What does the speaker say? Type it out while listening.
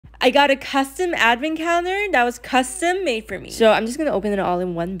I got a custom advent calendar that was custom made for me. So I'm just gonna open it all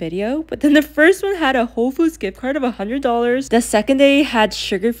in one video. But then the first one had a Whole Foods gift card of $100. The second day had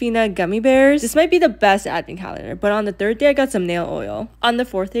Sugarfina gummy bears. This might be the best advent calendar, but on the third day I got some nail oil. On the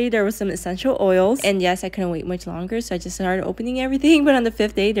fourth day there was some essential oils, and yes, I couldn't wait much longer, so I just started opening everything. But on the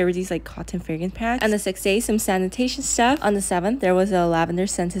fifth day there were these like cotton fragrance packs. On the sixth day, some sanitation stuff. On the seventh, there was a lavender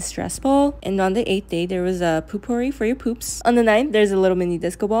scented stress ball, and on the eighth day there was a poopery for your poops. On the ninth, there's a little mini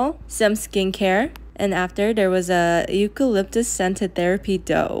disco ball, some skincare, and after there was a eucalyptus scented therapy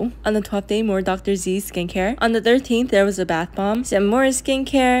dough. On the 12th day, more Dr. Z skincare. On the 13th, there was a bath bomb, some more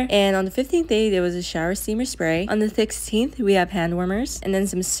skincare, and on the 15th day there was a shower steamer spray. On the 16th, we have hand warmers, and then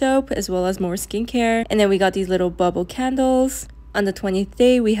some soap as well as more skincare, and then we got these little bubble candles. On the 20th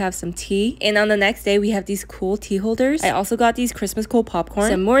day, we have some tea. And on the next day, we have these cool tea holders. I also got these Christmas cool popcorn,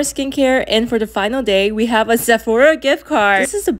 some more skincare, and for the final day, we have a Sephora gift card. This is the